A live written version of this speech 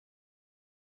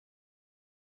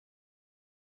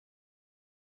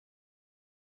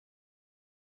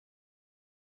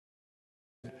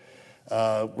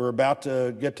We're about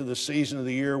to get to the season of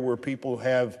the year where people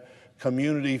have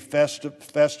community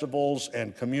festivals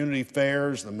and community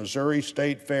fairs, the Missouri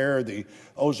State Fair, the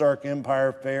Ozark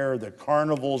Empire Fair, the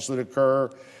carnivals that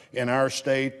occur in our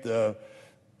state, the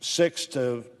 6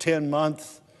 to 10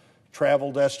 month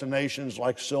travel destinations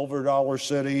like Silver Dollar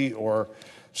City or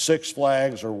Six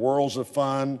Flags or Worlds of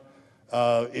Fun.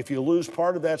 If you lose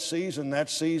part of that season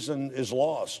is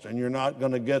lost, and you're not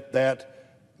going to get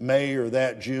that May or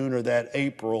that June or that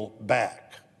April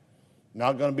back.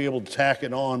 Not going to be able to tack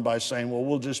it on by saying, well,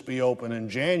 we'll just be open in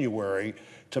January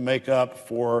to make up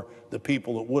for the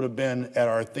people that would have been at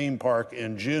our theme park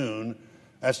in June.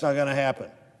 That's not going to happen.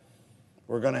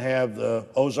 We're going to have the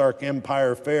Ozark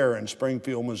Empire Fair in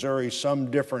Springfield, Missouri,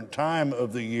 some different time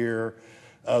of the year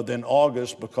than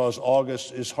August, because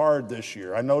August is hard this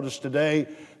year. I noticed today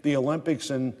the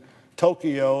Olympics in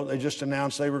Tokyo, they just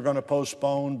announced they were going to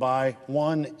postpone by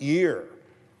 1 year.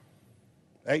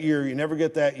 That year, you never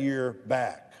get that year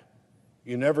back.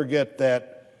 You never get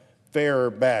that fair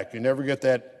back. You never get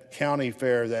that county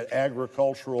fair, that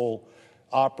agricultural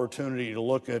opportunity to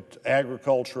look at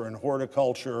agriculture and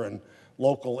horticulture and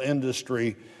local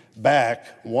industry back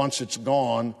once it's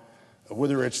gone,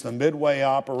 whether it's the midway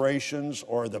operations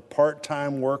or the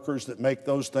part-time workers that make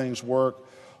those things work.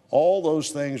 All those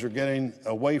things are getting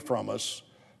away from us.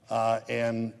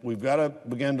 And we've got to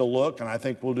begin to look, and I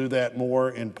think we'll do that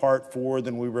more in Part 4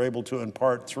 than we were able to in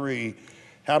Part 3.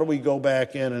 How do we go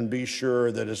back in and be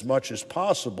sure that as much as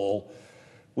possible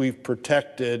we've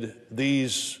protected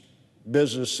these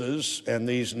businesses and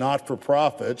these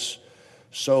not-for-profits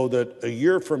so that a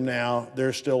year from now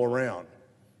they're still around?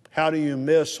 How do you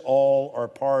miss all or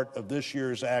part of this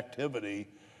year's activity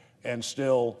and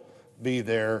still be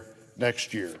there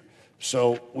next year?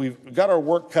 So we've got our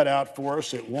work cut out for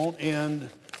us. It won't end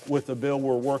with the bill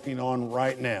we're working on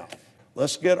right now.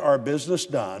 Let's get our business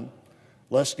done.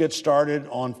 Let's get started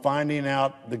on finding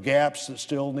out the gaps that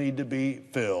still need to be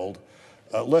filled.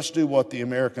 Let's do what the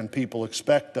American people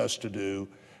expect us to do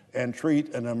and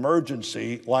treat an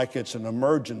emergency like it's an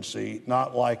emergency,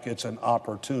 not like it's an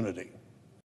opportunity.